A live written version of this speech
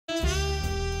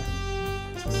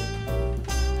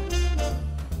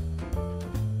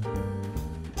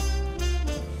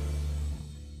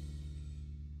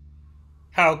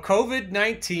How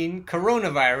COVID-19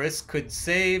 Coronavirus Could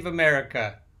Save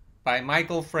America by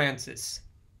Michael Francis.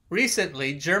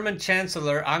 Recently, German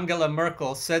Chancellor Angela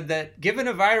Merkel said that given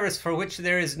a virus for which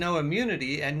there is no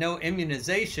immunity and no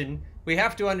immunization, we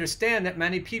have to understand that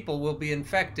many people will be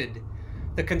infected.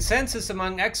 The consensus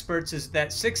among experts is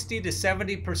that 60 to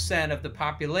 70% of the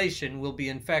population will be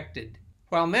infected.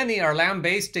 While many are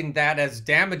lambasting that as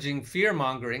damaging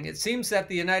fear-mongering, it seems that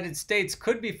the United States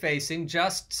could be facing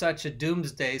just such a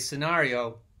doomsday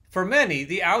scenario. For many,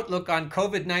 the outlook on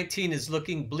COVID-19 is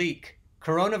looking bleak.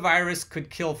 Coronavirus could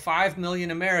kill 5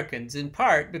 million Americans, in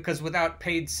part because without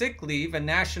paid sick leave and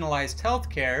nationalized health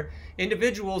care,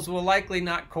 individuals will likely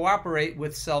not cooperate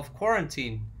with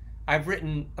self-quarantine. I've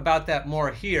written about that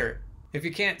more here. If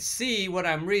you can't see what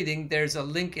I'm reading, there's a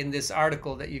link in this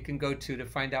article that you can go to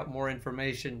find out more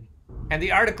information. And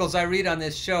the articles I read on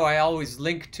this show, I always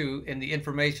link to in the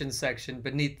information section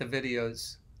beneath the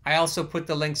videos. I also put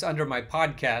the links under my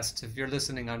podcasts if you're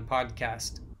listening on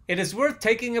podcast. It is worth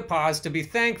taking a pause to be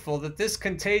thankful that this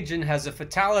contagion has a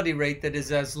fatality rate that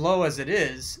is as low as it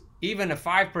is. Even a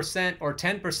 5% or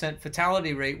 10%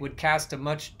 fatality rate would cast a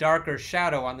much darker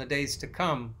shadow on the days to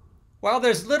come. While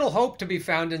there's little hope to be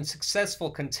found in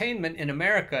successful containment in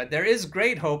America, there is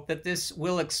great hope that this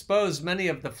will expose many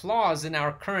of the flaws in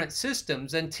our current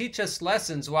systems and teach us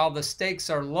lessons while the stakes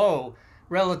are low,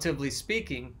 relatively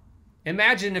speaking.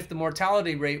 Imagine if the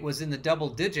mortality rate was in the double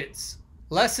digits.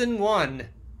 Lesson 1.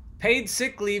 Paid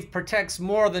sick leave protects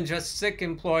more than just sick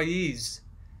employees.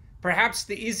 Perhaps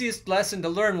the easiest lesson to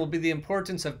learn will be the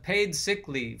importance of paid sick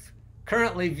leave.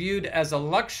 Currently viewed as a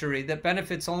luxury that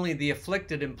benefits only the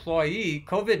afflicted employee,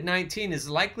 COVID-19 is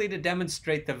likely to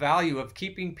demonstrate the value of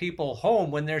keeping people home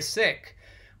when they're sick.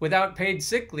 Without paid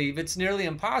sick leave, it's nearly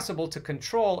impossible to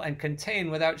control and contain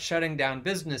without shutting down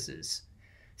businesses.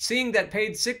 Seeing that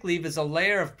paid sick leave is a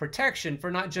layer of protection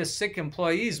for not just sick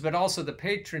employees, but also the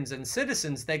patrons and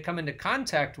citizens they come into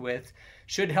contact with,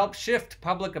 should help shift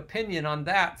public opinion on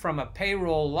that from a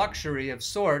payroll luxury of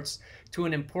sorts to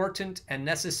an important and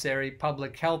necessary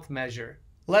public health measure.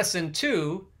 Lesson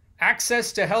 2.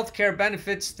 Access to healthcare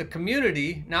benefits the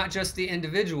community, not just the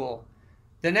individual.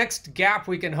 The next gap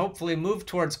we can hopefully move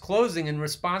towards closing in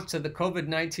response to the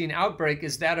COVID-19 outbreak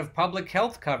is that of public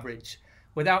health coverage.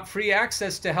 Without free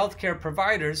access to healthcare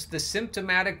providers, the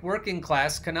symptomatic working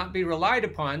class cannot be relied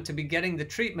upon to be getting the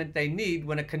treatment they need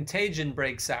when a contagion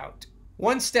breaks out.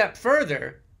 One step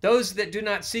further, those that do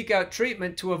not seek out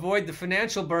treatment to avoid the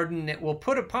financial burden it will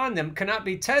put upon them cannot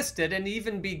be tested and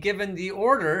even be given the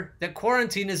order that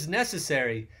quarantine is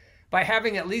necessary. By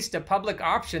having at least a public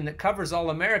option that covers all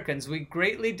Americans, we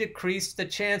greatly decrease the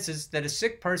chances that a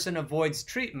sick person avoids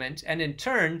treatment and in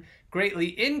turn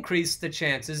greatly increase the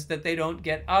chances that they don't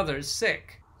get others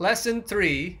sick. Lesson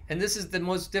 3, and this is the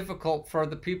most difficult for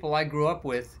the people I grew up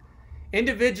with.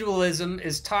 Individualism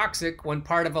is toxic when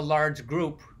part of a large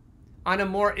group. On a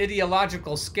more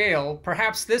ideological scale,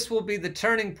 perhaps this will be the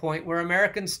turning point where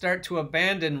Americans start to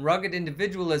abandon rugged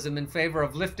individualism in favor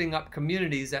of lifting up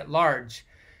communities at large.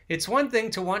 It's one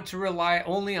thing to want to rely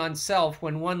only on self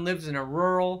when one lives in a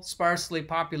rural, sparsely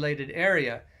populated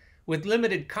area. With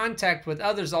limited contact with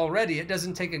others already, it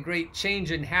doesn't take a great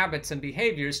change in habits and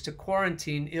behaviors to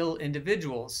quarantine ill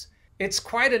individuals. It's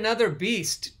quite another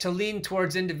beast to lean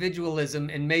towards individualism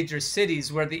in major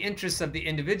cities where the interests of the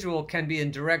individual can be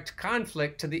in direct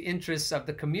conflict to the interests of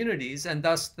the communities and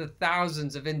thus the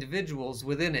thousands of individuals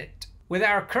within it. With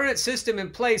our current system in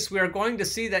place, we are going to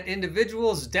see that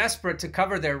individuals desperate to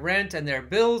cover their rent and their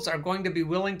bills are going to be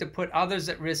willing to put others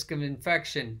at risk of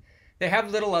infection. They have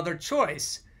little other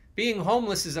choice. Being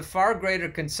homeless is a far greater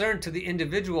concern to the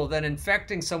individual than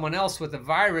infecting someone else with a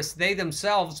virus they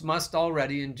themselves must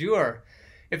already endure.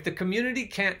 If the community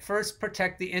can't first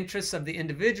protect the interests of the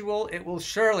individual, it will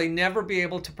surely never be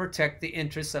able to protect the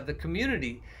interests of the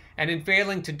community. And in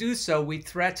failing to do so, we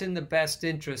threaten the best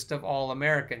interest of all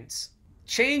Americans.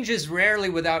 Change is rarely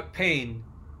without pain.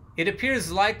 It appears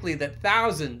likely that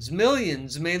thousands,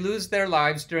 millions may lose their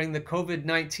lives during the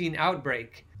COVID-19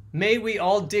 outbreak. May we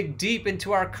all dig deep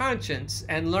into our conscience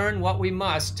and learn what we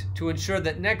must to ensure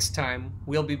that next time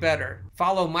we'll be better.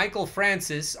 Follow Michael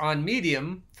Francis on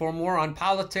Medium for more on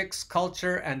politics,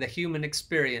 culture, and the human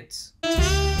experience.